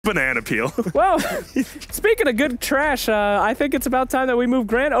banana peel. Well, speaking of good trash, I think it's about time that we move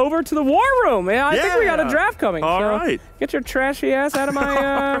Grant over to the war room. Yeah, I think we got a draft coming. All so right. Get your trashy ass out of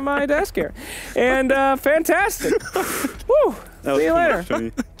my my desk here. And fantastic. Woo. See you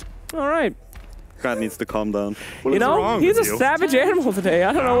later. All right. Grant needs to calm down. You know, he's a savage animal today.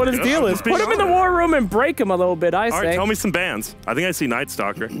 I don't know what his deal is. Put him in the war room and break him a little bit, I say. All right, tell me some bands. I think I see Night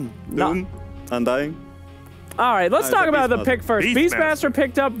Stalker. Doom, Undying. All right, let's talk about the pick first. Beastmaster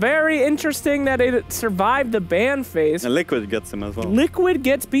picked up. Very interesting that it survived the ban phase. And Liquid gets him as well. Liquid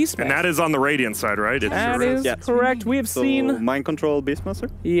gets Beastmaster. And that is on the Radiant side, right? That is correct. We have seen... Mind Control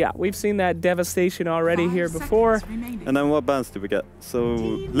Beastmaster? Yeah, we've seen that devastation already here before. And then what bans do we get? So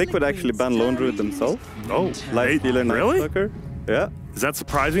Liquid actually banned Lone Druid themselves. Oh, Light Stealer, really? Night Stalker. Yeah. Is that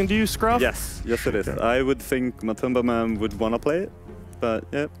surprising to you, Scruff? Yes, yes it is. I would think Matumba Man would want to play it, but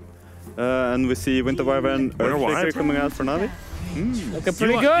yeah. And we see Winter Wyvern Earthshaker coming out for Navi. Looking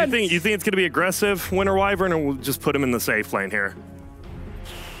pretty good. You think it's going to be aggressive, Winter Wyvern, or we'll just put him in the safe lane here?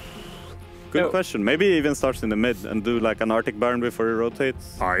 Good question. Maybe he even starts in the mid and do like an Arctic Baron before he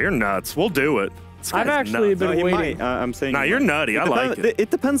rotates. Oh, you're nuts. We'll do it. I've actually been waiting. I'm saying. Nah, you're nutty. I like it. It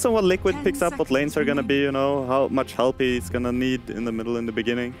depends on what Liquid picks up, what lanes are going to be, you know, how much help he's going to need in the middle, in the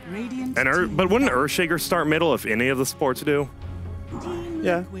beginning. But wouldn't Earthshaker start middle if any of the supports do?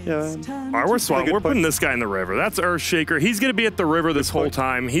 Yeah. All right, we're putting this guy in the river. That's Earthshaker. He's going to be at the river this whole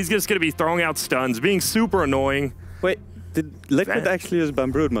time. He's just going to be throwing out stuns, being super annoying. Wait, did Liquid actually use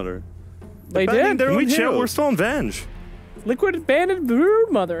Ban Broodmother? They did. Can we chill? We're still on Venge. Liquid abandoned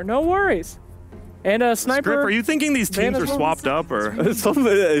Broodmother. No worries. And a Sniper. Script, are you thinking these teams are swapped up, or? That's what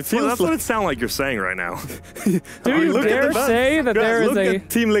it sounds like you're saying right now. Do you dare say that there is look at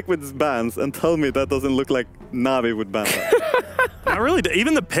Team Liquid's bans and tell me that doesn't look like Navi would ban that. Not really.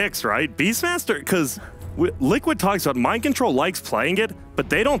 Even the picks, right? Beastmaster, because Liquid talks about Mind Control likes playing it, but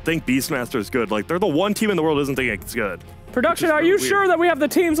they don't think Beastmaster is good. Like, they're the one team in the world that doesn't think it's good. Production, are you sure that we have the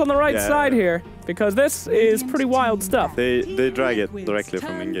teams on the right side here? Because this is pretty wild stuff. They drag it directly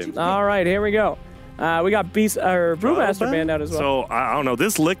from in-game. All right, here we go. We got Brewmaster banned out as well. So, I don't know.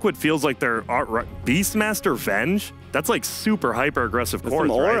 This Liquid feels like they're Beastmaster Venge. That's like super hyper aggressive cores,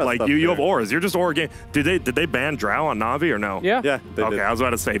 right? Like you have auras. You're just aura game. Did they ban Drow on Navi or no? Yeah. Yeah. Okay, I was about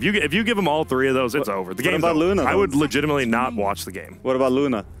to say if you give them all three of those, it's over. The game's over. Luna? I would legitimately not watch the game. What about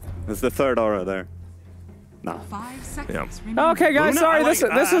Luna? It's the third aura there. No. Yeah. Okay, guys. Luna, sorry. This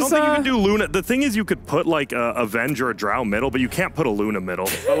I is. don't think you can do Luna. The thing is, you could put like a Venge or a Drow middle, but you can't put a Luna middle.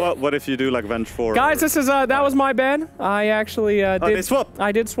 What if you do like Venge 4? Guys, this is that was my ban. I actually they swapped.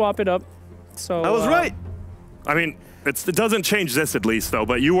 I did swap it up. So I was right. I mean, it doesn't change this at least though.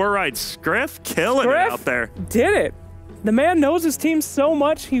 But you were right. Scriff killing it out there. Did it? The man knows his team so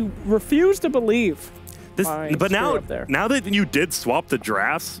much he refused to believe. But now that you did swap the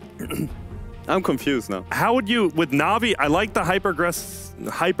drafts. I'm confused now. How would you, with Navi, I like the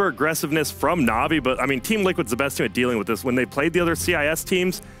hyper aggressiveness from Navi, but I mean, Team Liquid's the best team at dealing with this. When they played the other CIS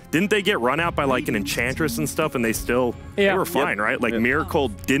teams, didn't they get run out by like an Enchantress and stuff, and they still, they were fine, right? Like Miracle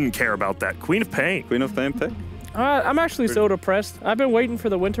didn't care about that. Queen of Pain. Queen of Pain pick? I'm actually so depressed. I've been waiting for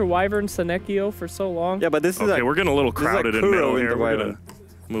the Winter Wyvern Senekio for so long. Yeah, but this is okay, we're getting a little crowded in the middle here. We're gonna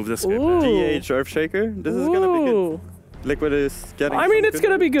move this guy back. DH Earthshaker? This is gonna be good. Liquid is getting. I mean, it's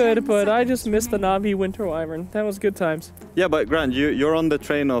gonna be good, but I just missed the Navi Winter Wyvern. That was good times. Yeah, but Grant, you're on the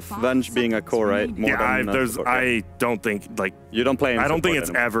train of Venge being a core, right? I don't think like you don't play. I don't think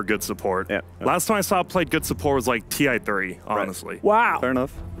it's ever good support. Yeah. Last time I saw it played good support was like TI3, honestly. Right. Wow. Fair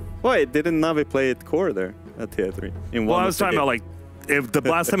enough. Wait, didn't Navi play it core there at TI3? Well, I was talking about like. If the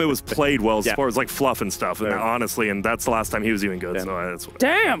last time it was played well, support was like fluff and stuff, and honestly, and that's the last time he was even good. So that's what.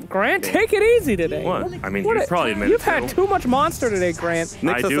 Damn, Grant, take it easy today. What? I mean, you probably admit you've had too much Monster today, Grant.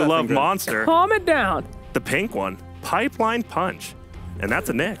 I do love Monster. Calm it down. The pink one, Pipeline Punch, and that's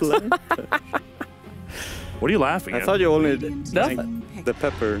a Nyx. What are you laughing at? I thought you only the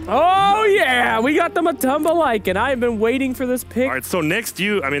pepper. Oh yeah, we got the Matumba Lycan. I've been waiting for this pick. All right, so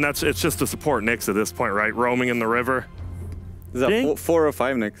Nyx, I mean, it's just to support Nyx at this point, right? Roaming in the river. Is that 4 or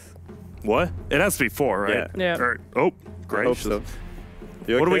 5 Nyx? What? It has to be 4, right? Yeah. Oh, great. I hope so.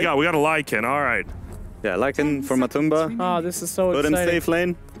 What do we got? We got a Lycan. All right. Yeah, Lycan for Matumba. Oh, this is so exciting. Put him safe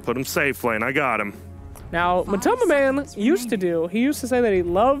lane. Put him safe lane. I got him. Now, Matumba Man used to say that he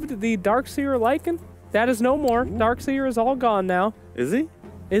loved the Darkseer Lycan. That is no more. Darkseer is all gone now. Is he?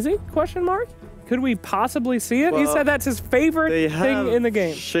 Is he? Question mark? Could we possibly see it? Well, he said that's his favorite thing in the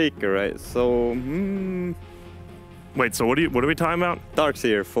game. Shaker, right? So, Wait, so what are we talking about?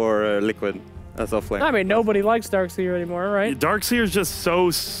 Darkseer for Liquid. as off lane. I mean, nobody likes Darkseer anymore, right? Darkseer's just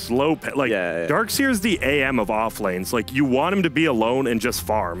so slow. Like, Darkseer's the AM of off lanes. Like, you want him to be alone and just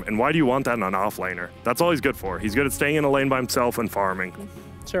farm. And why do you want that in an off laner? That's all he's good for. He's good at staying in a lane by himself and farming.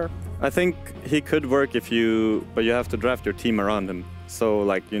 Sure. I think he could work if you, but you have to draft your team around him. So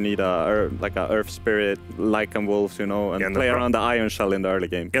like you need a Earth Spirit, Lycan Wolves, you know, and play around the Iron Shell in the early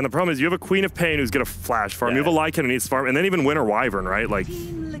game. And the problem is you have a Queen of Pain who's gonna flash farm. You have a Lycan who needs to farm, and then even Winter Wyvern, right? Like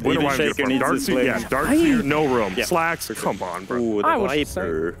Winter Wyvern needs to farm. Darkseer, no room. Slacks, come on, bro. Ooh, the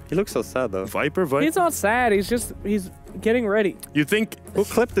Viper. He looks so sad though. Viper. He's not sad. He's getting ready. You think who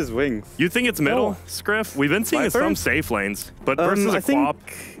clipped his wings? You think it's middle, Scriff? We've been seeing some safe lanes, but versus a Quap.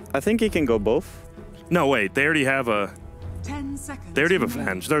 I think he can go both. No, wait. They already have a. 10 seconds. They already have a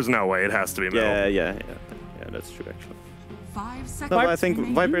Venge. There's no way. It has to be middle. Yeah, that's true actually. 5 seconds. No, but I think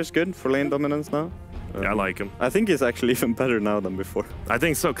Viper is good for lane dominance now. Yeah, I like him. I think he's actually even better now than before. I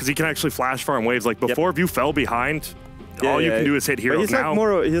think so, because he can actually flash farm waves. Like before, if you fell behind, all you can do is hit heroes he's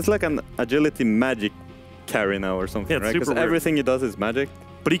now. He's like an agility magic carry now or something, right? Because everything he does is magic.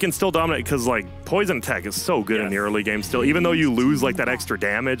 But he can still dominate because like poison attack is so good in the early game still. Even though you lose like that extra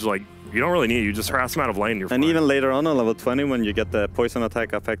damage, like you don't really need it. You just harass him out of lane. You're fine. Even later on level 20, when you get the poison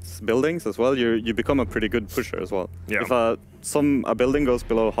attack affects buildings as well, you become a pretty good pusher as well. Yeah. If a building goes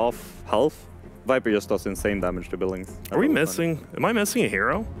below half health, Viper just does insane damage to buildings. Are we missing? Am I missing a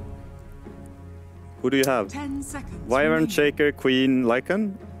hero? Who do you have? 10 seconds. Wyvern, Shaker, Queen,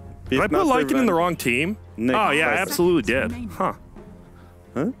 Lycan. Did I put Lycan in the wrong team? Nick, oh yeah, I absolutely did. Huh?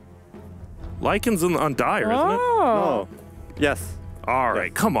 Lycan's on Dire, isn't it? Oh. Yes. All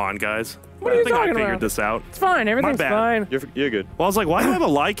right, come on, guys. What are you I think talking I figured about? this out. It's fine. Everything's fine. You're good. Well, I was like, why do I have a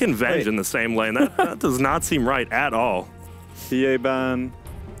Lycan Venge in the same lane? That does not seem right at all. PA ban.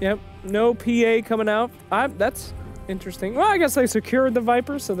 Yep. No PA coming out. That's interesting. Well, I guess they secured the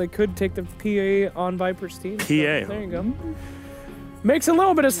Viper, so they could take the PA on Viper's team. PA. So, there you go. Makes a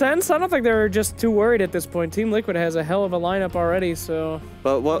little bit of sense. I don't think they're just too worried at this point. Team Liquid has a hell of a lineup already, so...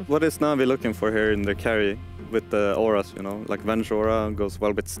 But what is Navi looking for here in the carry with the auras, you know? Like Venge aura goes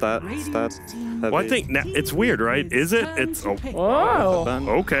well with stat. Well, I think it's weird, right? Is it? It's... Oh. Whoa.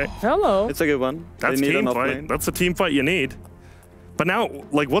 Okay. Hello. It's a good one. That's team fight. That's a team fight you need. But now,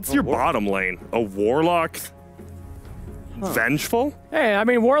 like, what's your bottom lane? A Warlock? Vengeful? Hey, I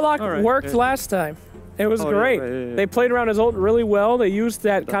mean, Warlock worked last time. It was great. They played around his ult really well. They used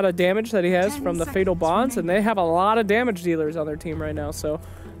that kind of damage that he has from the Fatal Bonds, and they have a lot of damage dealers on their team right now, so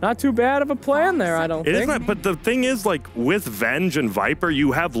not too bad of a plan there, I don't think. It isn't, but the thing is, like, with Venge and Viper,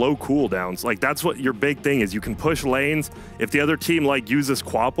 you have low cooldowns. Like, that's what your big thing is. You can push lanes. If the other team, like, uses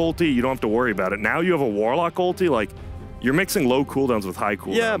Quap ulti, you don't have to worry about it. Now you have a Warlock ulti, like, you're mixing low cooldowns with high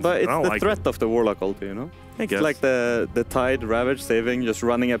cooldowns. Yeah, but it's the threat of the Warlock ulti, you know? I guess. It's like the Tide, Ravage, saving, just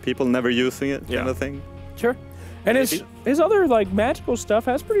running at people, never using it kind of thing. Sure. And his other like magical stuff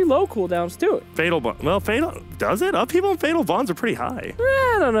has pretty low cooldowns too. Fatal Bond. Well, Fatal does it? Upheaval and Fatal Bonds are pretty high.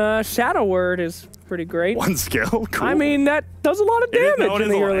 I don't know. Shadow Word is pretty great. One skill. Cool. I mean, that does a lot of damage in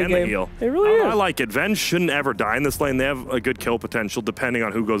the early game. Heal. It really is. I like it. Venge shouldn't ever die in this lane. They have a good kill potential depending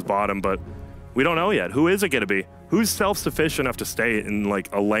on who goes bottom, but we don't know yet. Who is it going to be? Who's self-sufficient enough to stay in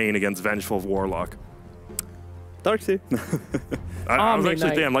like a lane against Vengeful Warlock? Darkseer. I was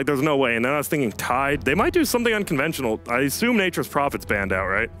actually damn, like there's no way. And then I was thinking Tide. They might do something unconventional. I assume Nature's Prophet's banned out,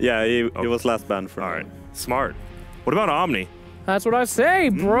 right? Yeah, he was last banned for. All right, smart. What about Omni? That's what I say,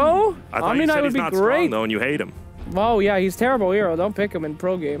 bro. I thought you said he's not strong though, and you hate him. Oh yeah, he's terrible hero. Don't pick him in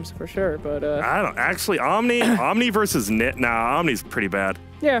pro games for sure. But I don't actually. Omni versus Nit. Nah, Omni's pretty bad.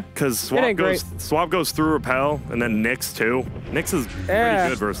 Yeah. Because Swap goes through Repel, and then Nyx too. Nyx is pretty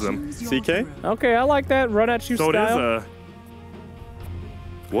good versus him. CK. Okay, I like that run at you so style. So it is a.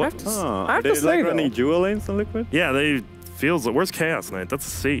 What? I have to say, like running dual lanes on Liquid? Yeah, they feels it. Where's Chaos Knight? That's a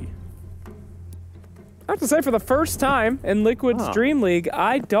C. I have to say, for the first time in Liquid's Dream League,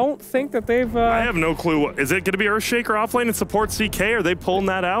 I don't think that they've... I have no clue. Is it going to be Earthshaker offlane and support CK? Are they pulling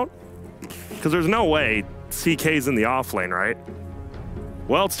that out? Because there's no way CK's in the offlane, right?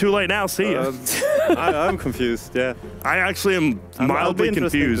 Well, it's too late now. See ya. I'm confused, yeah. I actually am mildly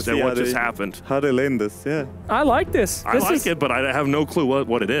confused at what just happened. How they lane this, yeah. I like this. I like it, but I have no clue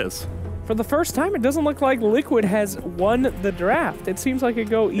what it is. For the first time, it doesn't look like Liquid has won the draft. It seems like it could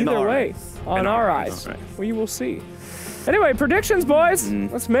go either way on our eyes. We will see. Anyway, predictions, boys.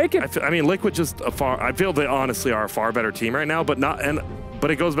 Let's make it. I mean, Liquid just I feel they honestly are a far better team right now, but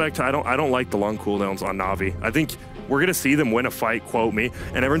it goes back to I don't like the long cooldowns on Na'Vi. I think we're gonna see them win a fight, quote me,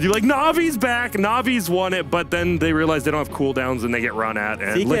 and everyone's like, Navi's back, Navi's won it, but then they realize they don't have cooldowns and they get run at,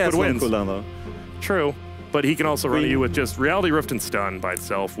 and CK Liquid wins. Cooldown, though. True. but he can also run at you with just Reality Rift and Stun by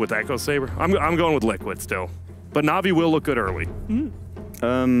itself with Echo Saber. I'm going with Liquid still. But Na'Vi will look good early.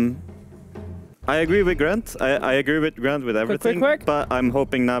 I agree with Grant. I agree with Grant with everything. Quick. But I'm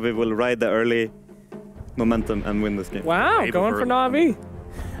hoping Na'Vi will ride the early momentum and win this game. Wow, going for Na'Vi.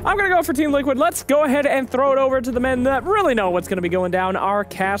 I'm going to go for Team Liquid. Let's go ahead and throw it over to the men that really know what's going to be going down. Our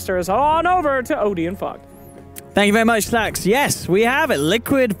casters on over to Odie and Fog. Thank you very much, Slax. Yes, we have it.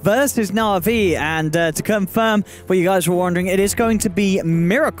 Liquid versus Na'Vi. And to confirm what you guys were wondering, it is going to be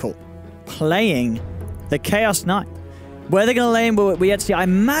Miracle playing the Chaos Knight. Where they're going to lane, we yet to see. I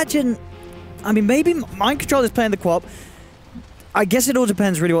imagine, I mean, maybe Mind Control is playing the Quap. I guess it all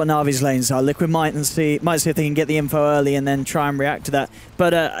depends really what Na'Vi's lanes are. Liquid might see if they can get the info early and then try and react to that.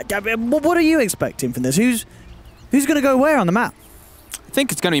 But what are you expecting from this? Who's going to go where on the map? I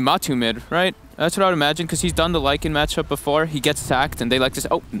think it's going to be Matu mid, right? That's what I would imagine, because he's done the Lycan matchup before. He gets sacked, and they like to say,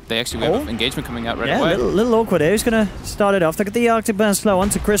 oh, they actually have engagement coming out right away. Yeah, a little awkward here. Who's going to start it off? They've got the Arctic Burn slow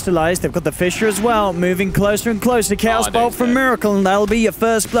onto Crystallize. They've got the Fissure as well, moving closer and closer. Chaos Bolt from Miracle, and that'll be your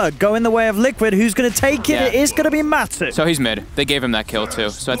first blood. Go in the way of Liquid. Who's going to take it? Yeah. It is going to be Matu. So he's mid. They gave him that kill, too.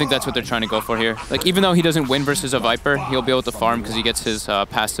 So I think that's what they're trying to go for here. Like, even though he doesn't win versus a Viper, he'll be able to farm because he gets his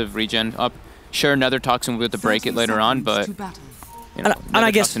passive regen up. Sure, Nether Toxin will be able to break it later on, but... You know, and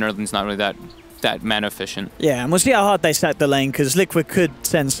I guess Early's not really that mana efficient. Yeah, and we'll see how hard they set the lane, because Liquid could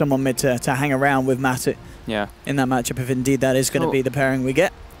send someone mid to hang around with Matu. Yeah. In that matchup, if indeed that is going to be the pairing we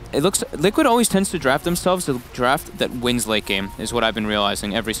get. It looks Liquid always tends to draft themselves the draft that wins late game, is what I've been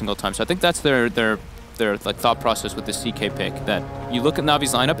realizing every single time. So I think that's their like thought process with the CK pick, that you look at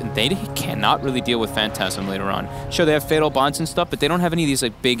Na'Vi's lineup and they cannot really deal with Phantasm later on. Sure, they have Fatal Bonds and stuff, but they don't have any of these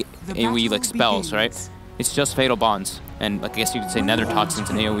like big AoE like spells, right? It's just Fatal Bonds, and like I guess you could say Nether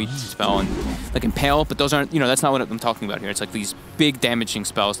Toxin's an AoE spell, and like Impale, but those aren't, you know, that's not what I'm talking about here. It's like these big damaging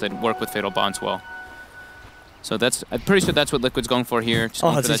spells that work with Fatal Bonds well. So I'm pretty sure that's what Liquid's going for here, just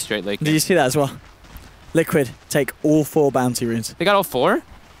going for that straight late game. Did you see that as well? Liquid take all 4 bounty runes. They got all 4?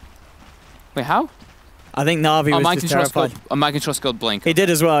 Wait, how? I think Na'Vi was just terrified. Mind Control skilled Blink. He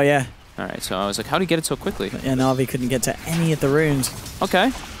did as well, yeah. Alright, so I was like, how did he get it so quickly? But yeah, Na'Vi couldn't get to any of the runes.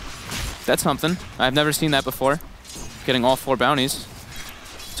 Okay. That's something. I've never seen that before. Getting all 4 bounties.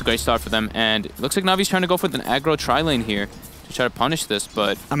 It's a great start for them. And it looks like Na'Vi's trying to go for an aggro tri-lane here to try to punish this,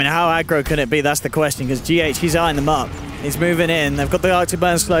 but... I mean, how aggro can it be? That's the question, because GH, he's eyeing them up. He's moving in. They've got the Arctic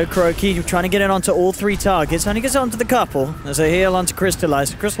Burn slow. Kuroki trying to get in onto all 3 targets. Only gets onto the couple as they heal onto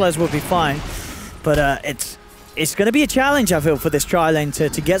Crystallize. Crystallize will be fine. But it's going to be a challenge, I feel, for this tri-lane to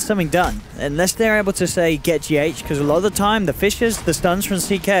get something done. Unless they're able to, say, get GH, because a lot of the time, the Fissures, the stuns from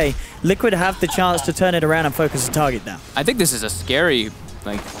CK, Liquid have the chance to turn it around and focus the target down. I think this is a scary,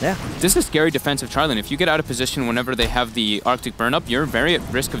 this is a scary defensive tri-lane. If you get out of position whenever they have the Arctic Burn up, you're very at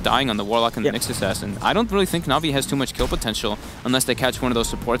risk of dying on the Warlock and the Nyx Assassin. I don't really think Na'Vi has too much kill potential unless they catch one of those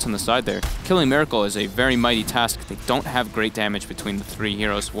supports on the side there. Killing Miracle is a very mighty task. They don't have great damage between the 3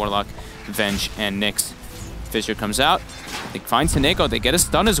 heroes, Warlock, Venge, and Nyx. Fissure comes out. They find Senego. They get a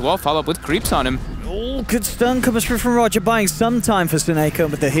stun as well. Follow up with creeps on him. Oh, good stun comes through from ROG, buying some time for Senego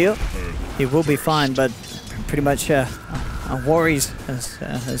with the heal. He will be fine, but pretty much our worries,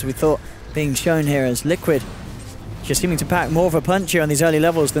 as we thought, being shown here as Liquid just seeming to pack more of a punch here on these early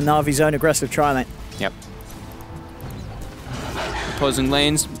levels than Na'Vi's own aggressive tri-lane. Yep. Opposing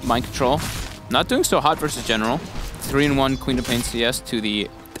lanes, Mind Control. Not doing so hot versus General. 3-1 Queen of Pain CS to the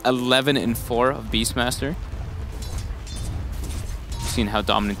 11-4 of Beastmaster. Seen how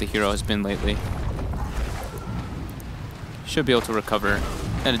dominant the hero has been lately. Should be able to recover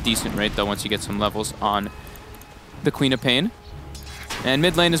at a decent rate though once you get some levels on the Queen of Pain. And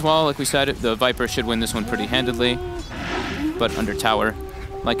mid lane as well, like we said, the Viper should win this one pretty handedly. But under tower,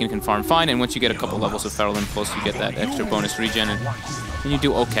 Lycan can farm fine, and once you get a couple levels of Feral Impulse, you get that extra bonus regen, and you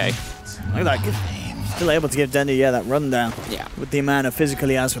do okay. Look at that. Still able to give Dendy, that rundown. Yeah. With the amount of physical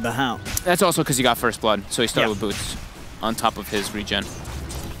he has with the Hound. That's also because he got first blood, so he started with boots on top of his regen.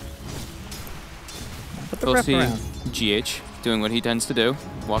 We'll see GH doing what he tends to do.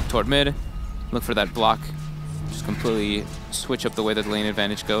 Walk toward mid, look for that block, just completely switch up the way that the lane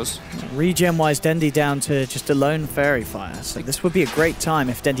advantage goes. Regen-wise, Dendy down to just a lone Fairy Fire, so this would be a great time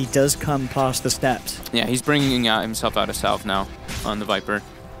if Dendy does come past the steps. Yeah, he's bringing himself out of salve now on the Viper,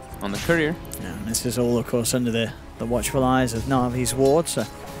 on the Courier. Yeah, and this is all, of course, under the watchful eyes of Na'Vi's ward, so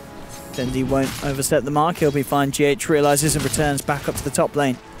Dendy won't overstep the mark. He'll be fine. GH realizes and returns back up to the top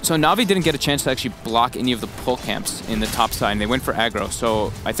lane. So Na'Vi didn't get a chance to actually block any of the pull camps in the top side, and they went for aggro.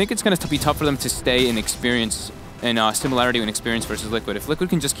 So I think it's going to be tough for them to stay in experience and similarity and experience versus Liquid. If Liquid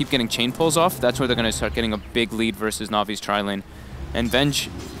can just keep getting chain pulls off, that's where they're going to start getting a big lead versus Na'Vi's tri-lane. And Venge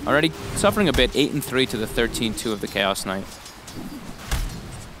already suffering a bit, 8-3 to the 13-2 of the Chaos Knight.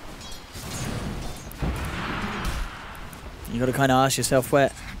 You got to kind of ask yourself where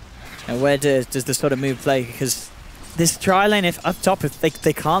does this sort of move play, because this tri lane, if up top, if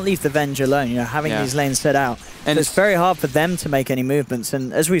they can't leave the Venge alone, you know, having these lanes set out, and it's very hard for them to make any movements.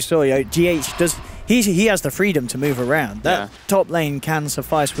 And as we saw, you know, GH does, he has the freedom to move around. That top lane can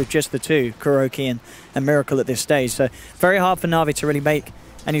suffice with just the two, KuroKy and Miracle at this stage. So very hard for Na'Vi to really make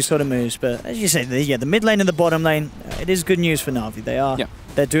any sort of moves. But as you say, the mid lane and the bottom lane, it is good news for Na'Vi.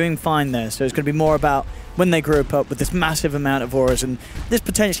 They're doing fine there. So it's going to be more about when they group up with this massive amount of auras and this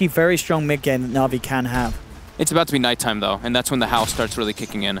potentially very strong mid game that Na'Vi can have. It's about to be nighttime though, and that's when the house starts really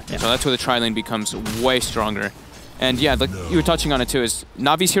kicking in. So that's where the tri-lane becomes way stronger. And yeah, like you were touching on it too, is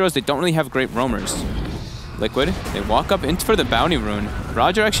Na'Vi's heroes, they don't really have great roamers. Liquid, they walk up in for the bounty rune.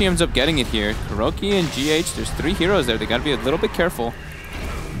 Roger actually ends up getting it here. KuroKy and GH, there's 3 heroes there. They gotta be a little bit careful.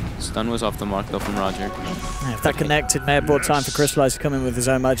 Stun was off the mark though from Roger. Yeah, if that connected, may have bought time for Crystallize to come in with his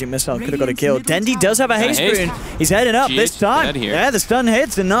own magic missile. Could have got a kill. Dendi does have a haste rune. He's heading up this time. Yeah, the stun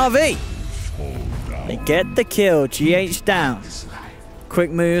hits and Na'Vi. They get the kill. GH down.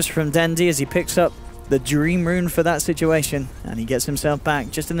 Quick moves from Dendi as he picks up the Dream Rune for that situation, and he gets himself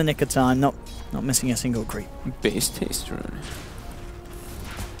back just in the nick of time, not missing a single creep. Base Taste Rune.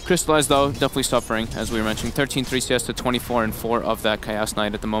 Crystallize though, definitely suffering, as we were mentioning. 13-3 CS to 24-4 of that Chaos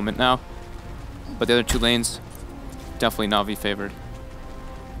Knight at the moment now. But the other 2 lanes, definitely Na'Vi favored.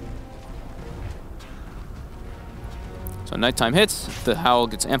 So nighttime hits, the Howl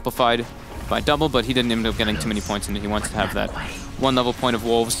gets amplified by double, but he didn't end up getting too many points in it. He wants to have that 1 level point of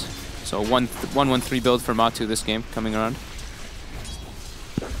Wolves. So 1-1-3 build for Matu this game coming around.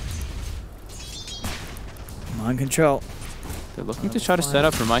 Mind control. They're looking to try to set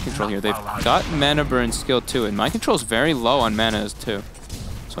up for mind control here. They've got mana burn skill too, and mind control is very low on mana too.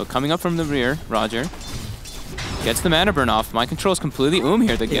 So coming up from the rear, Roger gets the mana burn off. Mind control is completely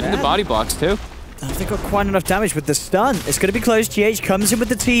here. They're getting the body blocks too. They've got quite enough damage with the stun. It's going to be close. GH comes in with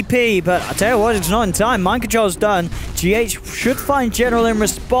the TP, but I tell you what, it's not in time. Mind control's done. GH should find General in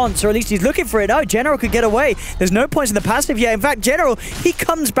response, or at least he's looking for it. Oh, General could get away. There's no points in the passive yet. In fact, General, he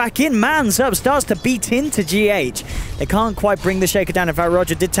comes back in, mans up, starts to beat into GH. They can't quite bring the Shaker down. In fact,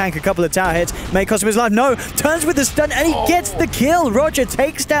 Roger did tank a couple of tower hits. May cost him his life. No, turns with the stun, and he gets the kill. Roger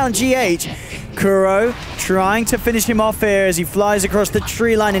takes down GH. Kuro trying to finish him off here as he flies across the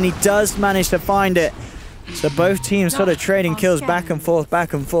tree line, and he does manage to find it. So both teams sort of trading kills back and forth,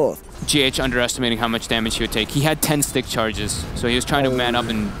 back and forth. GH underestimating how much damage he would take. He had 10 stick charges, so he was trying to man up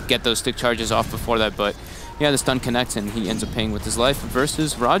and get those stick charges off before that, but yeah, the stun connects and he ends up paying with his life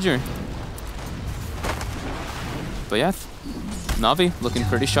versus Roger. But yeah, Na'Vi looking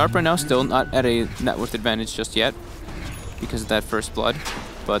pretty sharp right now, still not at a net worth advantage just yet because of that first blood.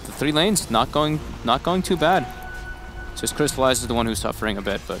 But the 3 lanes not going too bad. It's just Crystallize is the one who's suffering a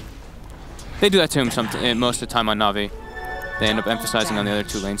bit, but they do that to him most of the time on Na'Vi. They end up emphasizing on the other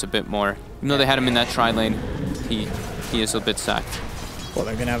 2 lanes a bit more. Even though they had him in that tri lane, he is a bit sacked. Well,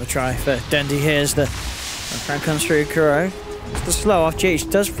 they're going to have a try for Dendi here as the front comes through. Kuro. It's the slow off.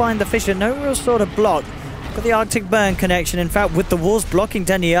 GH does find the Fissure. No real sort of block. Got the Arctic Burn connection. In fact, with the walls blocking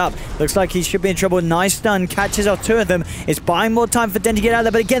Dendi up, looks like he should be in trouble. Nice stun. Catches off 2 of them. It's buying more time for Dendi to get out of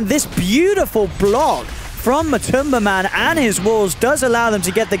there. But again, this beautiful block from Matumba Man and his walls does allow them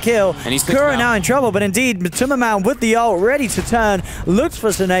to get the kill. And Kuro now in trouble, but indeed, Matumba Man with the ult ready to turn, looks for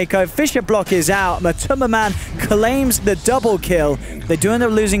Seneko. Fissure block is out. Matumba Man claims the double kill. They do end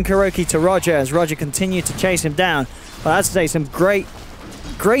up losing KuroKy to Roger as Roger continued to chase him down. But I'd say some great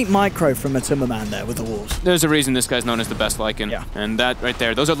micro from Matumba Man there with the wolves. There's a reason this guy's known as the best Lycan. Yeah. And that right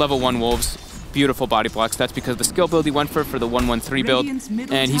there, those are level 1 wolves. Beautiful body blocks. That's because the skill build he went for the 1-1-3 build,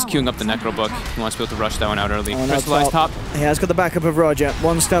 and he's queuing up the Necro Book. He wants to be able to rush that one out early. Crystallize top. He has got the backup of Roger.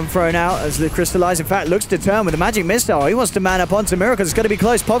 1 stun thrown out as the Crystallize, in fact, looks to turn with a magic missile. He wants to man up onto Miracle. It's going to be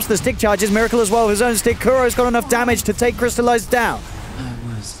close. Pops the stick charges. Miracle as well with his own stick. Kuro's got enough damage to take Crystallize down.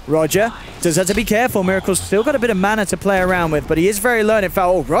 Roger does have to be careful. Miracle's still got a bit of mana to play around with, but he is very low. In fact,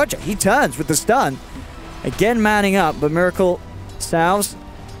 oh, Roger, he turns with the stun. Again, manning up, but Miracle salves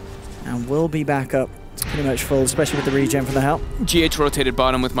and will be back up. It's pretty much full, especially with the regen from the help. GH rotated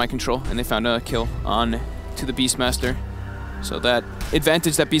bottom with my control, and they found a kill on to the Beastmaster. So that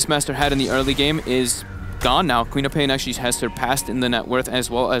advantage that Beastmaster had in the early game is gone now. Queen of Pain actually has surpassed in the net worth as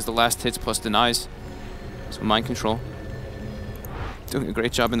well as the last hits plus denies. So mind control. Doing a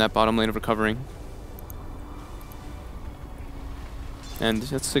great job in that bottom lane of recovering. And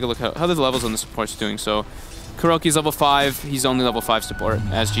let's take a look at how the levels on the support's doing. So KuroKy's level 5, he's only level 5 support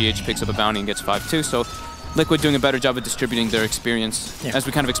as GH picks up a bounty and gets 5 too. So Liquid doing a better job of distributing their experience, as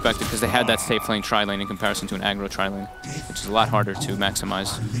we kind of expected, because they had that safe lane tri-lane in comparison to an aggro tri-lane, which is a lot harder to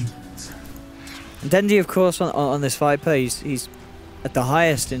maximize. Dendi, of course, on this Viper, he's at the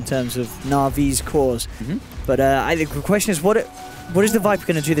highest in terms of Na'Vi's cores. But I think the question is, what is the Viper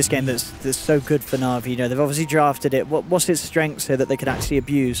going to do this game that's so good for Na'Vi? You know, they've obviously drafted it. What's its strengths here that they can actually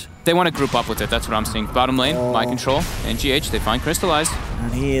abuse? They want to group up with it. That's what I'm seeing. Bottom lane, mind control, and GH, they find Crystallize.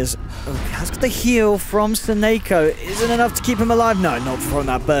 And he is... Oh, has got the heal from Seneko. Isn't enough to keep him alive? No, not from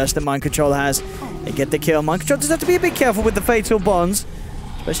that burst that Mind Control has. They get the kill. Mind Control does have to be a bit careful with the Fatal Bonds,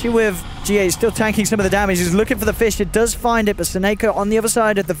 especially with GH still tanking some of the damage. He's looking for the Fissure, does find it, but Seneko on the other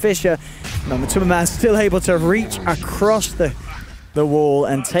side of the Fissure. Matuma still able to reach across the wall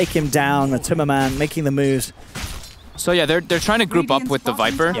and take him down. Matuma making the moves. So yeah, they're trying to group up with the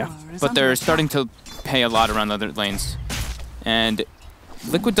Viper, but they're starting to pay a lot around the other lanes. And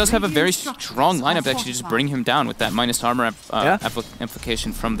Liquid does have a very strong lineup to actually just bring him down with that minus armor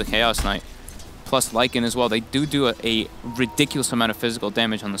application from the Chaos Knight. Plus Lycan as well. They do a ridiculous amount of physical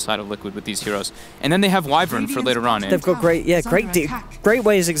damage on the side of Liquid with these heroes. And then they have Wyvern for later on. They've got great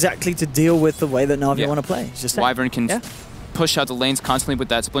ways exactly to deal with the way that Na'Vi want to play. Just Wyvern can push out the lanes constantly with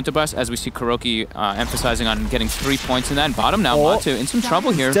that Splinter Blast, as we see Kuroki emphasizing on getting 3 points in that. And bottom now, Matu in some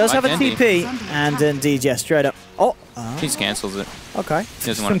trouble here. Does have a TP, and indeed, straight up. He just cancels it. Okay. He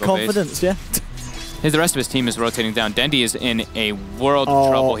doesn't want to go confidence, base. The rest of his team is rotating down. Dendi is in a world of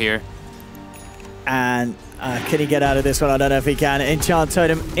trouble here. And can he get out of this one? I don't know if he can. Enchant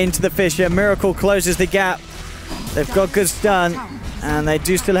Totem into the Fissure. Miracle closes the gap. They've got good stun. And they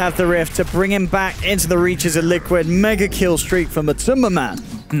do still have the Rift to bring him back into the reaches of Liquid. Mega kill streak from Matuma.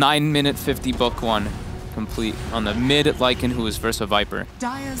 9-minute 50 book one complete on the mid Lycan, who is versus Viper.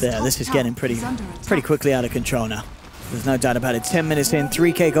 Yeah, this is getting pretty quickly out of control now. There's no doubt about it. 10 minutes in,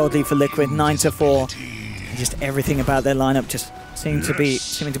 3k gold lead for Liquid, 9-4. Just everything about their lineup just seeming to be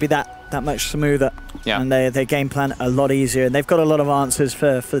that much smoother. And their game plan a lot easier. And they've got a lot of answers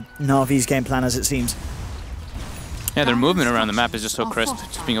for Na'Vi's game plan, as it seems. Yeah, their movement around the map is just so crisp.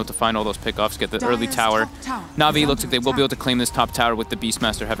 Just being able to find all those pickoffs, get the early tower. Na'Vi looks like they will be able to claim this top tower with the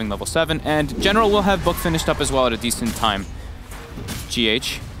Beastmaster having level 7. And General will have book finished up as well at a decent time.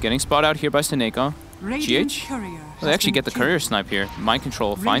 GH getting spot out here by Seneko. GH? Well, they actually get the courier snipe here. Mind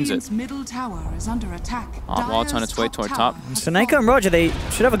Control finds it. While it's on its way toward top. Seneko and Roger, they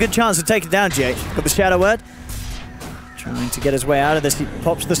should have a good chance to take it down, GH. Got the Shadow Word. Trying to get his way out of this. He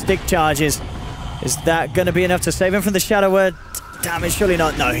pops the stick charges. Is that going to be enough to save him from the Shadow Word? Damage, surely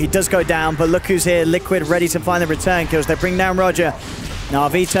not. No, he does go down, but look who's here. Liquid ready to find the return kills. They bring down Roger.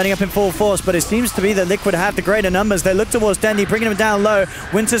 Na'Vi turning up in full force, but it seems to be that Liquid have the greater numbers. They look towards Dendi, bringing him down low.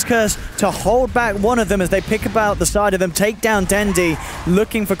 Winter's Curse to hold back one of them as they pick about the side of them, take down Dendi,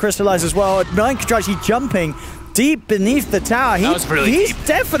 looking for Crystallize as well. Mind Control actually jumping deep beneath the tower. He's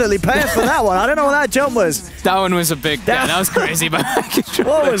definitely paying for that one. I don't know what that jump was. That one was a big... Yeah, that was crazy by Mind Control.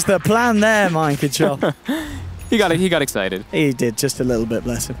 What was the plan there, Mind Control? He got excited. He did, just a little bit,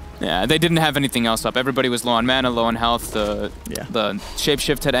 bless him. Yeah, they didn't have anything else up. Everybody was low on mana, low on health. The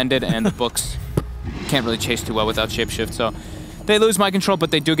Shapeshift had ended, and the books can't really chase too well without Shapeshift. So they lose Mind Control, but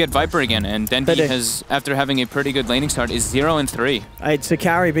they do get Viper again. And Dendi has, after having a pretty good laning start, is 0-3. It's a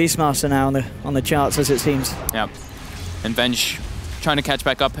carry Beastmaster now on the charts, as it seems. Yeah. And Venge trying to catch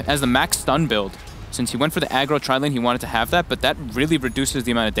back up as the max stun build. Since he went for the aggro tri-lane, he wanted to have that, but that really reduces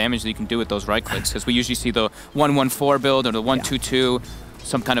the amount of damage that you can do with those right clicks, because we usually see the 1-1-4 build or the 1-2-2,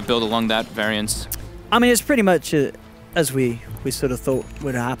 some kind of build along that variance. I mean, it's pretty much as we sort of thought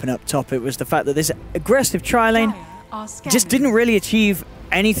would happen up top. It was the fact that this aggressive tri-lane just didn't really achieve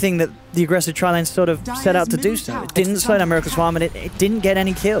anything that the aggressive tri-lane sort of set out to do so. It didn't slow down Miracle Swarm, and it didn't get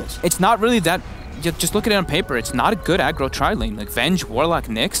any kills. It's not really that... Just look at it on paper, it's not a good aggro tri-lane. Like Venge, Warlock,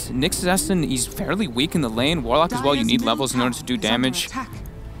 Nyx. Nyx he's fairly weak in the lane. Warlock as well, you need levels in order to do damage.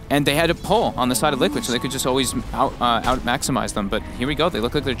 And they had a pull on the side of Liquid, so they could just always out-maximize them. But here we go, they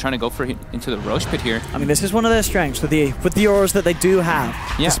look like they're trying to go for into the Roche pit here. I mean, this is one of their strengths with the auras that they do have.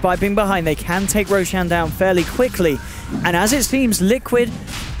 Yeah. Despite being behind, they can take Roshan down fairly quickly. And as it seems, Liquid,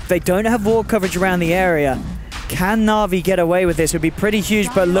 they don't have wall coverage around the area. Can Na'Vi get away with this? It would be pretty huge,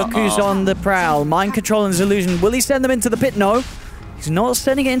 but look who's on the prowl. Mind Control and Illusion. Will he send them into the pit? No. He's not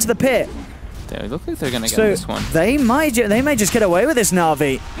sending it into the pit. They look like they're going to get this one. They may just get away with this,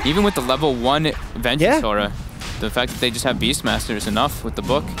 Na'Vi. Even with the level 1 Vengeance Aura, the fact that they just have Beastmaster is enough with the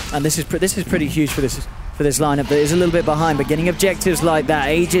book. And this is pretty huge for this lineup that is a little bit behind, but getting objectives like that,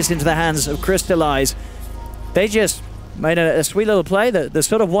 Aegis into the hands of Crystallize, they just made a sweet little play that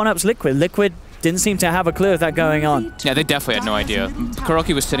sort of one-ups Liquid. Liquid didn't seem to have a clue of that going on. Yeah, they definitely had no idea.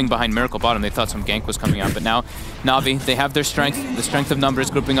 KuroKy was sitting behind Miracle bottom. They thought some gank was coming out, but now Na'Vi, they have their strength, the strength of numbers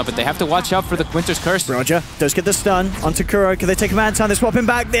grouping up, but they have to watch out for the Winter's Curse. Roger does get the stun onto KuroKy. They take a man time, they swap him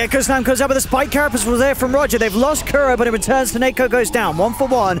back. The Echo Slam comes out, but the Spike Carapace was there from Roger. They've lost Kuro, but it returns to Neko, goes down 1 for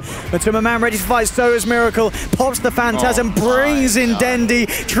 1. Matuma Man ready to fight, so is Miracle. Pops the Phantasm, brings in Dendi.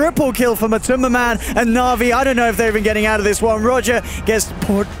 Triple kill for Matuma Man and Na'Vi. I don't know if they're even getting out of this one. Roger gets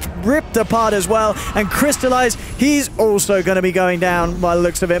ripped apart as well, and Crystallize, he's also going to be going down by the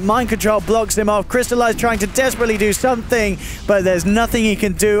looks of it. Mind Control blocks him off. Crystallize trying to desperately do something, but there's nothing he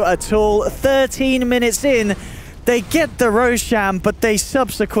can do at all. 13 minutes in, they get the Roshan, but they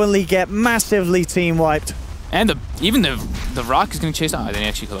subsequently get massively team wiped. And even the Rock is going to chase out. Oh, they didn't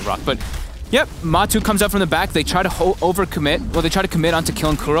actually kill the Rock, but yep, Matu comes out from the back. They try to overcommit. Well, they try to commit onto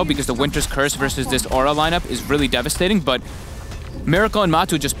killing Kuro because the Winter's Curse versus this Aura lineup is really devastating, but Miracle and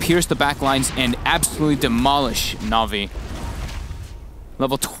Matu just pierce the back lines and absolutely demolish Na'Vi.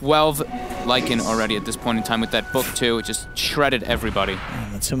 Level 12 Lycan already at this point in time with that book too. It just shredded everybody.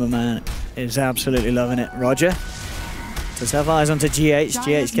 Matuma Man is absolutely loving it. Roger does have eyes onto GH.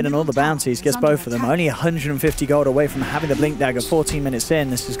 GH getting all the bounties, gets both of them. Only 150 gold away from having the Blink Dagger. 14 minutes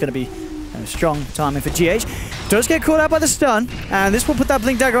in. This is going to be strong timing for GH. Does get caught out by the stun, and this will put that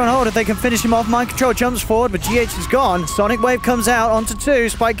Blink Dagger on hold if they can finish him off. Mind Control jumps forward, but GH is gone. Sonic Wave comes out onto 2.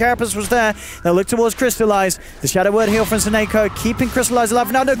 Spike Carapace was there. They'll look towards Crystallize. The Shadow Word heal from Seneko, keeping Crystallize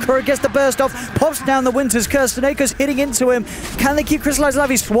alive. Now Kuro gets the burst off, pops down the Winter's Curse. Seneko's hitting into him. Can they keep Crystallize alive?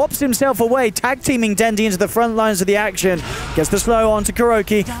 He swaps himself away, tag teaming Dendi into the front lines of the action. Gets the slow onto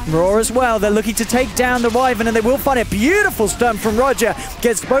KuroKy. Raw as well. They're looking to take down the Wyvern, and they will find it. Beautiful stun from Roger.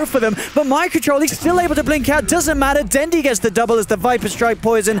 Gets both of them, but Mind Control, he's still able to blink out. Doesn't matter. Dendi gets the double as the Viper Strike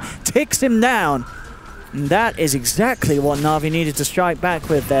poison ticks him down. And that is exactly what Na'Vi needed to strike back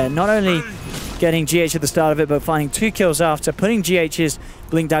with there. Not only getting GH at the start of it, but finding 2 kills after, putting GH's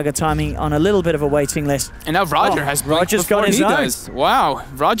Blink Dagger timing on a little bit of a waiting list. And now Roger has Roger's got his own. Wow,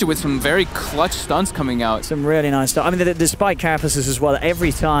 Roger with some very clutch stunts coming out. Some really nice stuff. I mean, the Spike Carapaces as well,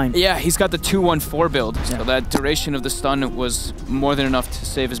 every time. Yeah, he's got the 2-1-4 build, so that duration of the stun was more than enough to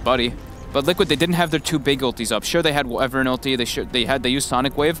save his buddy. But Liquid, they didn't have their 2 big ultis up. Sure, they had Wyvern ulti, they used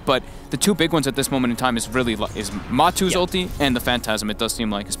Sonic Wave, but the 2 big ones at this moment in time is really Matu's ulti and the Phantasm, it does seem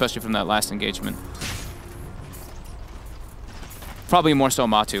like, especially from that last engagement. Probably more so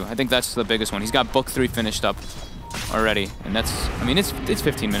Matu. I think that's the biggest one. He's got Book 3 finished up already, and that's, I mean, it's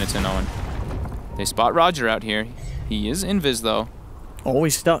 15 minutes in, Owen. They spot Roger out here. He is invis though.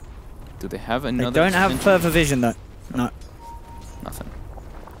 Always stuck. Do they have another? They don't have further vision though. No. Nothing.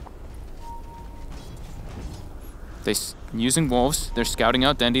 They using wolves. They're scouting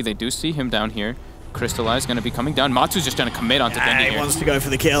out Dendi. They do see him down here. Crystallize going to be coming down. Matu's just trying to commit onto Dendi He here. wants to go for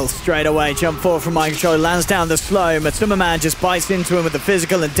the kill straight away. Jump forward from Mind Control. Lands down the slow. Matuma Man just bites into him with the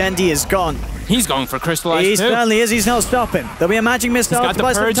physical, and Dendi is gone. He's going for Crystallize He too. certainly is. He's not stopping. There'll be a magic missile to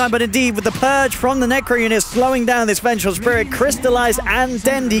buy some time, but indeed with the purge from the Necro unit slowing down this Vengeful Spirit, Crystallize and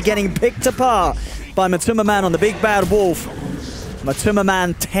Dendi getting picked apart by Matuma Man on the big bad wolf. Matuma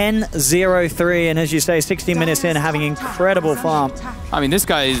Man 10-0-3, and as you say, 16 minutes in, having incredible farm. I mean, this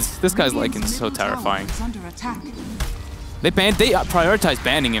guy's Lycan so terrifying. They prioritized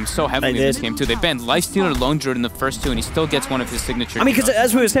banning him so heavily in this game too. They banned Lifestealer, Lone Druid in the first 2, and he still gets one of his signature. I mean, because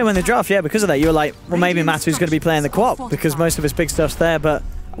as we were saying when they draft, yeah, because of that, you were like, well, maybe Matu's going to be playing the co-op because most of his big stuff's there, but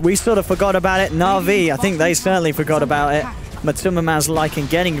we sort of forgot about it. Na'Vi, I think they certainly forgot about it. Matuma Man's Lycan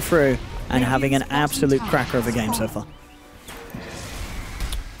getting through and having an absolute cracker of a game so far.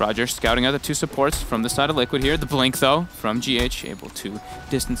 Roger scouting out the 2 supports from the side of Liquid here. The blink, though, from GH, able to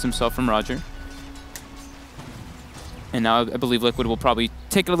distance himself from Roger. And now I believe Liquid will probably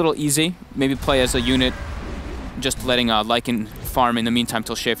take it a little easy, maybe play as a unit, just letting Lycan farm in the meantime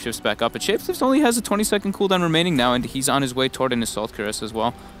till Shapeshifts back up. But Shapeshifts only has a 20-second cooldown remaining now, and he's on his way toward an Assault Cuirass as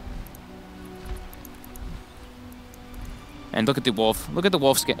well. And look at the wolf. Look at the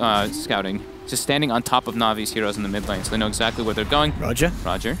wolf scouting. Just standing on top of Na'Vi's heroes in the mid lane, so they know exactly where they're going. Roger.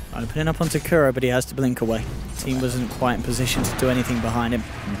 Roger. I'm putting up onto Kuro, but he has to blink away. The team wasn't quite in position to do anything behind him.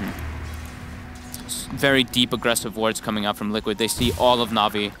 Very deep, aggressive wards coming out from Liquid. They see all of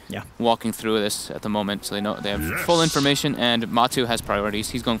Na'Vi walking through this at the moment, so they know they have full information, and Matu has priorities.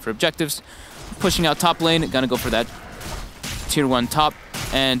 He's going for objectives, pushing out top lane, gonna go for that tier 1 top,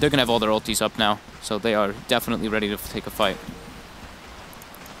 and they're gonna have all their ultis up now. So they are definitely ready to take a fight.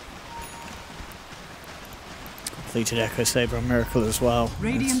 Completed Echo Saber on Miracle as well.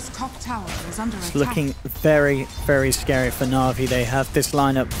 Radiant's top tower is under attack. It's looking very, very scary for Na'Vi. They have this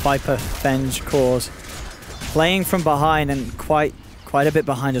lineup, Viper, Venge, Cause, playing from behind and quite quite a bit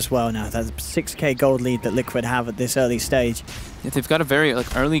behind as well now. That's a 6k gold lead that Liquid have at this early stage. They've got a very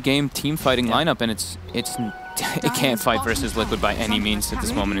early game team fighting lineup, and it can't fight versus Liquid by any means at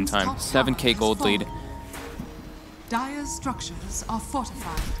this moment in time. 7k gold lead. Dire's structures are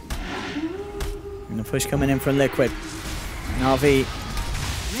fortified. And the push coming in from Liquid. Na'Vi,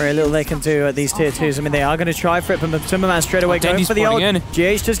 very little they can do at these tier 2s. I mean, they are going to try for it, but Timmerman straight away going for the ult.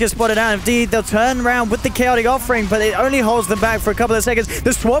 GH just gets spotted out. Indeed, they'll turn around with the chaotic offering, but it only holds them back for a couple of seconds.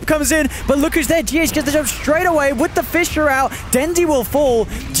 The swap comes in, but look who's there. GH gets the jump straight away with the Fisher out. Dendi will fall.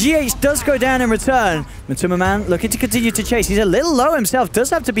 GH does go down in return. Timmerman looking to continue to chase. He's a little low himself, does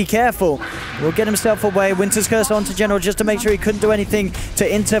have to be careful. Will get himself away. Winter's Curse onto General just to make sure he couldn't do anything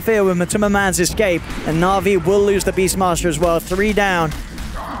to interfere with Timmerman's escape. And Na'Vi will lose the Beastmaster as well. 3 down.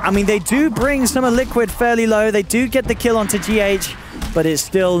 I mean, they do bring some of Liquid fairly low. They do get the kill onto GH, but it's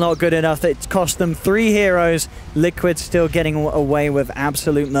still not good enough. It cost them 3 heroes. Liquid still getting away with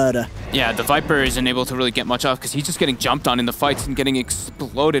absolute murder. Yeah, the Viper isn't able to really get much off because he's just getting jumped on in the fights and getting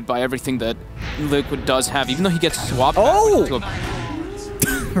exploded by everything that Liquid does have, even though he gets swapped. Oh!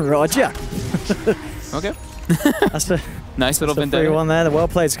 Roger. Okay. That's a nice little vendetta. 3-1 there. The well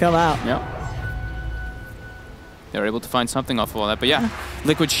played's come out. Yeah. They were able to find something off of all that. But yeah,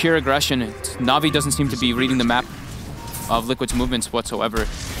 Liquid's sheer aggression. Na'Vi doesn't seem to be reading the map of Liquid's movements whatsoever.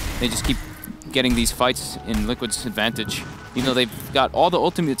 They just keep getting these fights in Liquid's advantage. Even though they've got all the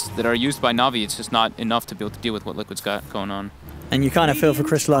ultimates that are used by Na'Vi, it's just not enough to be able to deal with what Liquid's got going on. And you kind of feel for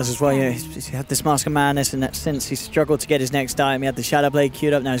Crystallize as well. He had this Mask of Madness, and since he struggled to get his next item, he had the Shadow Blade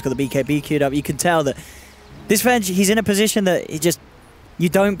queued up. Now he's got the BKB queued up. You can tell that this Venge, he's in a position that you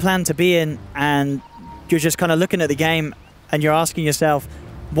don't plan to be in, and you're just kind of looking at the game and you're asking yourself,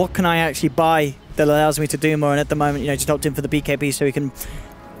 what can I actually buy that allows me to do more? And at the moment, just opted in for the BKB so he can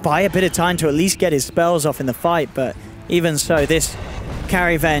buy a bit of time to at least get his spells off in the fight. But even so, this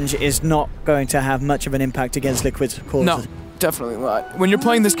carry Venge is not going to have much of an impact against Liquid's cause. No, definitely not. When you're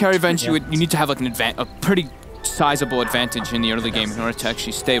playing this carry Venge, you need to have like a pretty sizable advantage in the early game in order to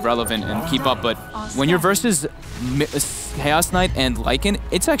actually stay relevant and keep up. But when you're versus Chaos Knight and Lycan,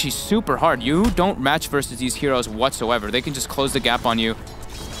 it's actually super hard. You don't match versus these heroes whatsoever. They can just close the gap on you.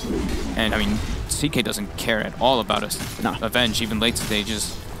 And I mean, CK doesn't care at all about a Venge, even late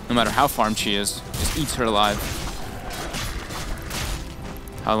stages. No matter how farmed she is, just eats her alive.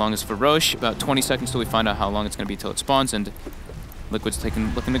 How long is for Roche? About 20 seconds till we find out how long it's going to be till it spawns. And Liquid's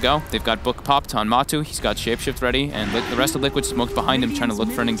looking to go. They've got Book popped on Matu. He's got Shapeshift ready, and the rest of Liquid smoked behind him, trying to look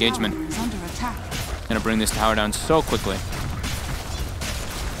for an engagement. Gonna bring this tower down so quickly.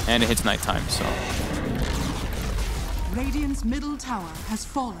 And it hits nighttime, so. Radiant's middle tower has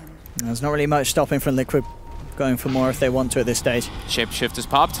fallen. There's not really much stopping from Liquid going for more if they want to at this stage. Shapeshift is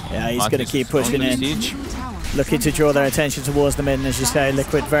popped. Yeah, he's going to keep pushing in. Looking to draw their attention towards the mid, and as you say,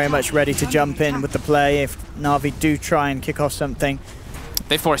 Liquid very much ready to jump in with the play if Na'Vi do try and kick off something.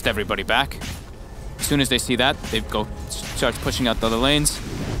 They forced everybody back. As soon as they see that, they start pushing out the other lanes.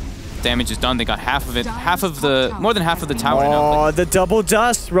 Damage is done. They got half of it, more than half of the tower now. Oh, the double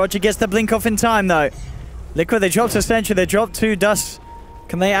dust. Roger gets the blink off in time though. Liquid, they dropped a sentry, they dropped 2 dusts.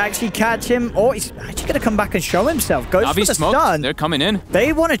 Can they actually catch him? Oh, he's actually going to come back and show himself. Goes for the stun. They're coming in.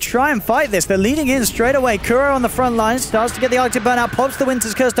 They want to try and fight this. They're leading in straight away. Kuro on the front line starts to get the Arctic Burnout, pops the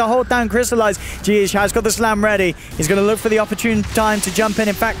Winter's Curse to hold down Crystallize. GH has got the slam ready. He's going to look for the opportune time to jump in.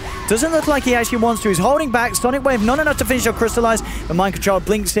 In fact, doesn't look like he actually wants to. He's holding back. Sonic Wave not enough to finish off Crystallize, but Mind Control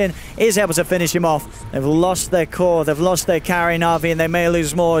blinks in, is able to finish him off. They've lost their core. They've lost their carry Na'Vi, and they may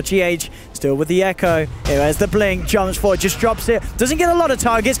lose more. GH still with the Echo. Here's the blink. Jumps forward, just drops it. Doesn't get a lot of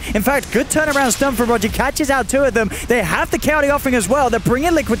targets. In fact, good turnaround stun from Roger. Catches out 2 of them. They have the chaotic offering as well. They're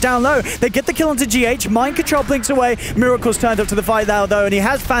bringing Liquid down low. They get the kill onto GH. Mind Control blinks away. Miracle's turned up to the fight now, though, and he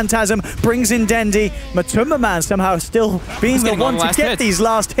has Phantasm. Brings in Dendi. Matumbaman somehow still being the one to get these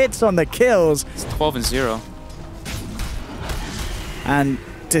last hits on the kills. It's 12-0. And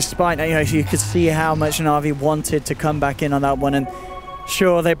despite, you could see how much Na'Vi wanted to come back in on that one. And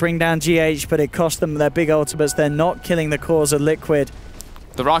sure, they bring down GH, but it cost them their big ultimates. They're not killing the cause of Liquid.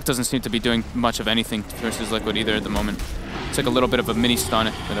 The Rock doesn't seem to be doing much of anything versus Liquid either at the moment. It's like a little bit of a mini stun,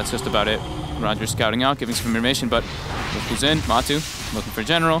 but that's just about it. Roger scouting out, giving some information, but look who's in. Matu looking for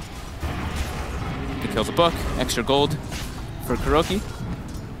General. He kills a Book. Extra gold for Kuroki.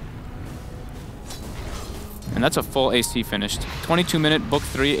 And that's a full AC finished. 22-minute Book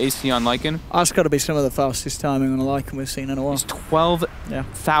 3 AC on Lycan. That's got to be some of the fastest timing on a Lycan we've seen in a while. It's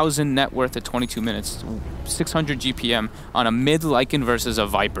 12,000 net worth at 22 minutes. 600 GPM on a mid Lycan versus a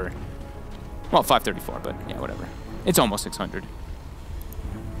Viper. Well, 534, but yeah, whatever. It's almost 600.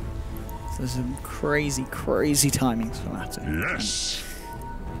 There's some crazy, crazy timings from that. Yes.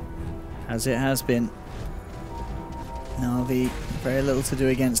 As it has been. Na'Vi, very little to do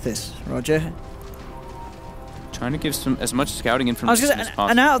against this. Roger? Trying to give as much scouting information as possible.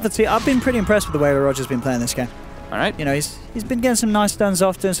 And out of the team, I've been pretty impressed with the way Roger's been playing this game. All right. You know, he's been getting some nice stuns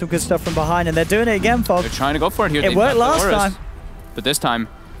off, doing some good stuff from behind, and they're doing it again, Fog. They're trying to go for it here. It worked last time. But this time,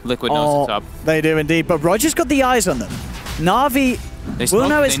 Liquid knows it's up. They do indeed, but Roger's got the eyes on them. Na'Vi will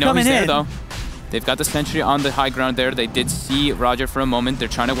know it's coming in. Though. They've got the sentry on the high ground there. They did see Roger for a moment. They're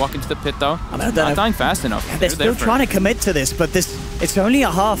trying to walk into the pit, though. Not dying fast enough. Yeah, they're still trying to commit to this, but it's only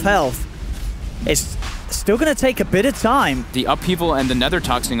a half health. It's still going to take a bit of time. The upheaval and the nether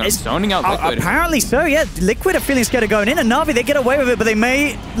toxin are zoning out Liquid. Apparently so, yeah. Liquid are feeling scared of going in, and Na'Vi, they get away with it, but they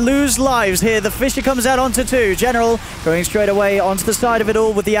may lose lives here. The Fisher comes out onto 2. General going straight away onto the side of it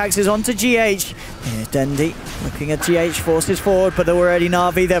all with the axes onto GH. Here's Dendi looking at GH, forces forward, but they're already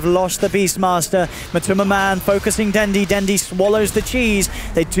Na'Vi. They've lost the Beastmaster. Matuma Man focusing Dendi. Dendi swallows the cheese.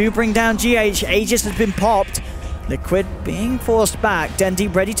 They do bring down GH. Aegis has been popped. Liquid being forced back.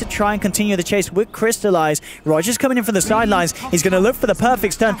 Dendi ready to try and continue the chase with Crystallize. Roger's coming in from the sidelines. He's going to look for the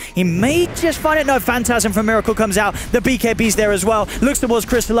perfect stun. He may just find it. No, Phantasm from Miracle comes out. The BKB's there as well. Looks towards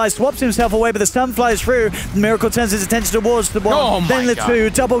Crystallize, swaps himself away, but the stun flies through. Miracle turns his attention towards the 1, then the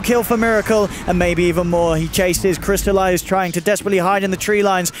 2. Double kill for Miracle, and maybe even more. He chases Crystallize, trying to desperately hide in the tree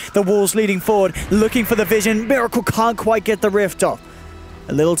lines. The walls leading forward, looking for the vision. Miracle can't quite get the rift off.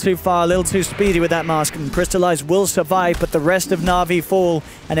 A little too far, a little too speedy with that mask, and Crystallize will survive, but the rest of Na'Vi fall.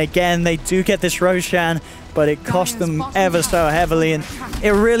 And again, they do get this Roshan, but it cost them ever so heavily, and it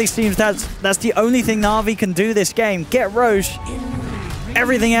really seems that's the only thing Na'Vi can do this game. Get Roche.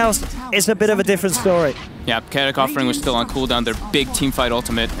 Everything else is a bit of a different story. Yeah, Chaotic Offering was still on cooldown, their big teamfight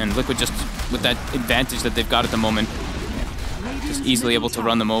ultimate, and Liquid just, with that advantage that they've got at the moment, just easily able to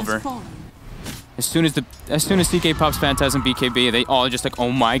run them over. As soon as CK pops Phantasm BKB, they all are just like, oh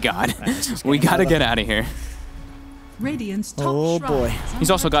my god, we gotta get out of here. Oh boy.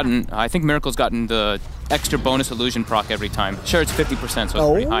 He's also gotten, I think Miracle's gotten the extra bonus illusion proc every time. Sure, it's 50%, so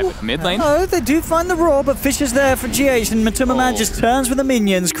it's pretty high, but mid lane? Oh, they do find the Raw, but Fish is there for GH, and Matuma Man just turns with the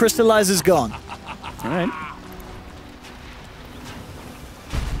minions. Crystallizer's gone. Alright.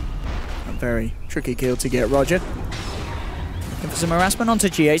 A very tricky kill to get, Roger. Looking for some harassment onto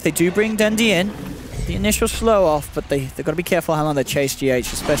GH. They do bring Dendi in. The initial slow off, but they've got to be careful how long they chase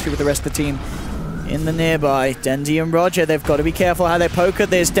GH, especially with the rest of the team in the nearby. Dendi and Roger, they've got to be careful how they poke at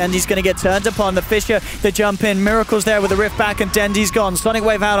this. Dendi's going to get turned upon. The Fisher, the jump in. Miracle's there with the rift back, and Dendi's gone. Sonic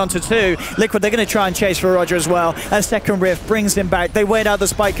Wave out onto 2. Liquid, they're going to try and chase for Roger as well. A second rift brings him back. They wait out the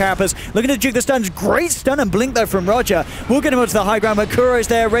Spike Carapace. Looking to juke the stuns. Great stun and blink, though, from Roger. We'll get him up to the high ground, but Kuro's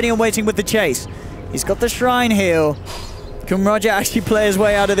there, ready and waiting with the chase. He's got the Shrine heal. Can Roger actually play his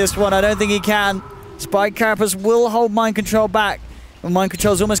way out of this one? I don't think he can. Spike Carapace will hold Mind Control back. And Mind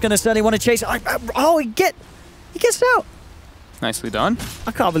Control's almost going to certainly want to chase. Oh, he gets out. Nicely done.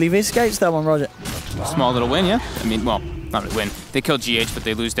 I can't believe he escapes that one, Roger. Small little win, yeah? I mean, well, not really win. They kill GH, but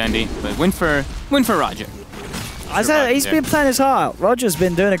they lose Dendi. But win for Roger. He's been playing his heart out. Roger's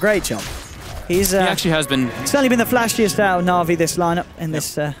been doing a great job. He actually has been. Certainly been the flashiest out of Na'Vi this lineup in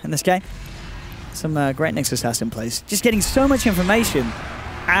this game. Some great Nyx Assassin plays. Just getting so much information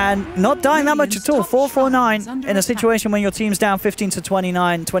and not dying that much at all. 4-4-9 in a situation when your team's down 15 to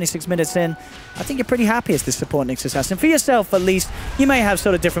 29, 26 minutes in. I think you're pretty happy as this support Nyx Assassin. For yourself, at least, you may have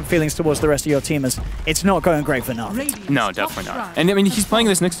sort of different feelings towards the rest of your team as it's not going great for Na'Vi. No, definitely not. And I mean, he's playing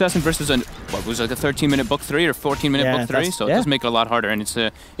this Nyx Assassin versus what was like a 13-minute book 3 or 14-minute book 3, so it does make it a lot harder. And it's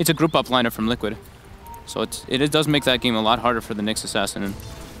a group up lineup from Liquid. So it does make that game a lot harder for the Nyx Assassin. And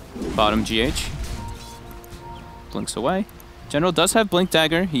bottom GH. Blinks away. General does have Blink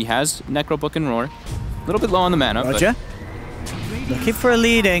Dagger. He has Necro Book and Roar. A little bit low on the mana. Roger. Looking for a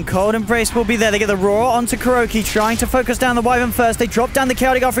lead in. Cold Embrace will be there. They get the Roar onto Kuroki, trying to focus down the Wyvern first. They drop down the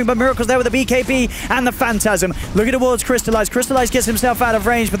Chaotic Offering, but Miracle's there with the BKB and the Phantasm. Looking towards Crystallize. Crystallize gets himself out of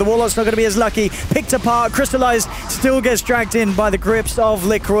range, but the Warlock's not going to be as lucky. Picked apart. Crystallize still gets dragged in by the grips of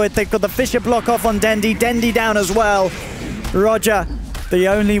Liquid. They've got the Fisher block off on Dendi. Dendi down as well. Roger, the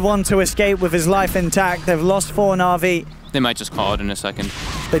only one to escape with his life intact. They've lost 4 Na'Vi. They might just call it in a second.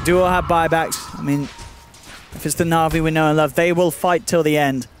 They do all have buybacks. I mean, if it's the Na'Vi we know and love, they will fight till the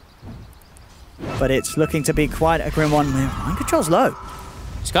end. But it's looking to be quite a grim one. Mind Control's low.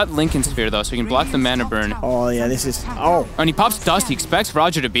 He's got Lincoln Sphere, though, so he can block the mana burn. Oh, yeah, this is... Oh. And he pops Dust. He expects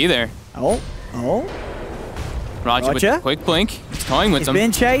Roger to be there. Oh. Roger with a quick blink. He's toying with them. He's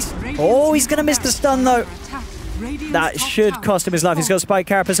being chased. Oh, he's going to miss the stun, though. That should cost him his life. He's got Spike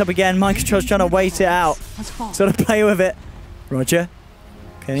Carapace up again. Mind Control's trying to wait it out. Sort of play with it. Roger.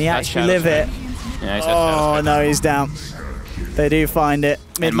 Can he actually live it? Yeah, oh, no, he's down. They do find it.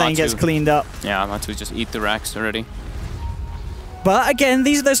 Mid lane gets cleaned up. Yeah, Matu just eat the racks already. But again,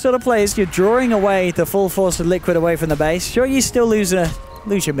 these are the sort of players you're drawing away the full force of Liquid away from the base. Sure, you still lose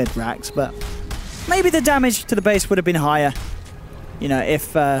your mid racks, but maybe the damage to the base would have been higher. You know,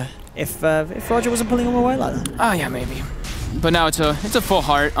 if ROG wasn't pulling him away like that. Oh yeah, maybe. But now it's a full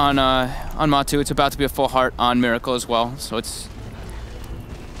heart on Matu. It's about to be a full heart on Miracle as well. So it's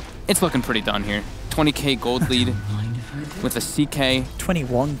looking pretty done here. 20k gold lead with a CK.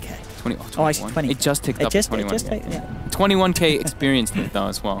 21k. 20, oh, I see 20. It just ticked up to 21k. Yeah. 21k experience though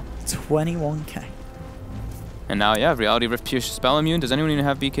as well. 21k. And now, yeah, Reality Rift Pierce Spell Immune. Does anyone even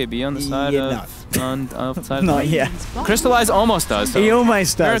have BKB on the side? On the side? Not yet. Crystallize almost does. So he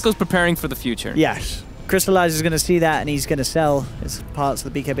almost does. Miracle's preparing for the future. Yes. Crystallize is going to see that and he's going to sell his parts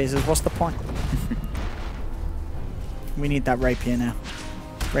of the BKB. He says, what's the point? We need that Rapier now.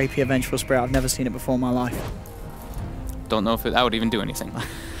 Rapier Vengeful Spirit. I've never seen it before in my life. Don't know if that would even do anything.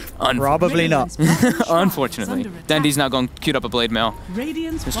 Probably not. Unfortunately. Dendy's now going to queue up a Blade Mail.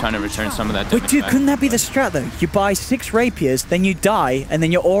 Just trying to return some of that damage. But dude, couldn't that be the strat though? You buy 6 Rapiers, then you die, and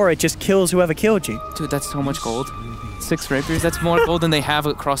then your aura just kills whoever killed you. Dude, that's so much gold. 6 Rapiers, that's more gold than they have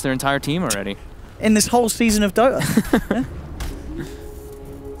across their entire team already. In this whole season of Dota. Yeah.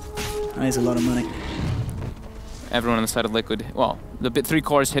 That is a lot of money. Everyone on the side of Liquid, well, the 3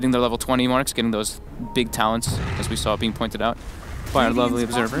 cores hitting their level 20 marks, getting those big talents, as we saw being pointed out by our lovely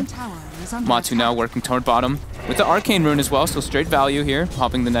observer. Matu now working toward bottom with the Arcane Rune as well, so straight value here,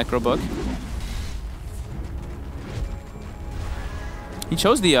 popping the Necro Book. He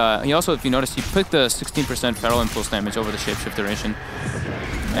chose the, he also, if you notice, he picked the 16% Feral Impulse damage over the Shapeshift duration.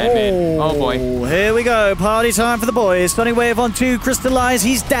 Oh boy. Here we go. Party time for the boys. Stunning Wave on 2. Crystallize.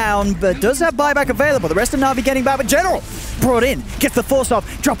 He's down, but does have buyback available. The rest of Na'Vi getting back, but General brought in. Gets the force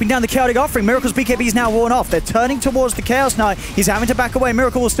off. Dropping down the Chaotic Offering. Miracle's BKB is now worn off. They're turning towards the Chaos Knight. He's having to back away.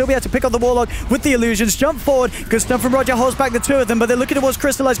 Miracle will still be able to pick up the Warlock with the illusions. Jump forward. Good stuff from Roger. Holds back the 2 of them, but they're looking towards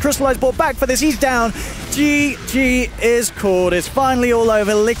Crystallize. Crystallize brought back for this. He's down. GG is called. It's finally all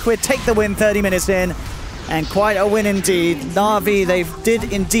over. Liquid take the win 30 minutes in. And quite a win indeed. Na'Vi, they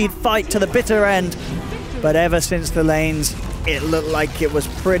did indeed fight to the bitter end. But ever since the lanes, it looked like it was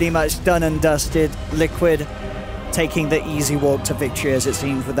pretty much done and dusted. Liquid taking the easy walk to victory, as it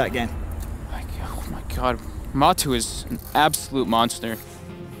seems, with that game. Oh my god. Matu is an absolute monster.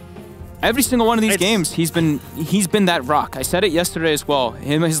 Every single one of these games, he's been that rock. I said it yesterday as well.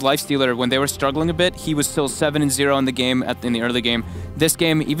 Him and his Lifestealer, when they were struggling a bit, he was still 7-0 in the game in the early game. This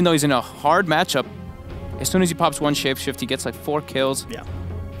game, even though he's in a hard matchup, as soon as he pops one Shapeshift, he gets like 4 kills. Yeah.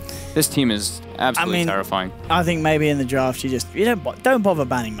 This team is absolutely terrifying. I think maybe in the draft you don't bother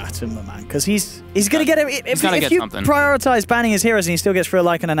banning Matuma, man, because he's gonna get it. If you prioritize banning his heroes and he still gets through a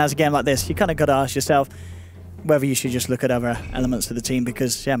Lycan and has a game like this, you kind of got to ask yourself whether you should just look at other elements of the team,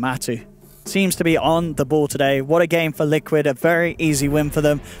 because yeah, Matu seems to be on the ball today. What a game for Liquid, a very easy win for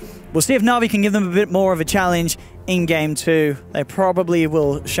them. We'll see if Na'Vi can give them a bit more of a challenge in Game 2. They probably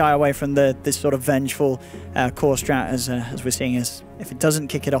will shy away from this sort of vengeful core strat as we're seeing. As if it doesn't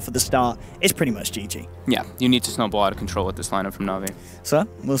kick it off at the start, it's pretty much GG. Yeah, you need to snowball out of control with this lineup from Na'Vi. So,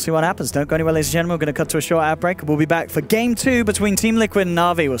 we'll see what happens. Don't go anywhere, ladies and gentlemen. We're going to cut to a short ad break. We'll be back for Game 2 between Team Liquid and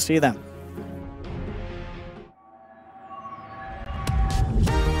Na'Vi. We'll see you then.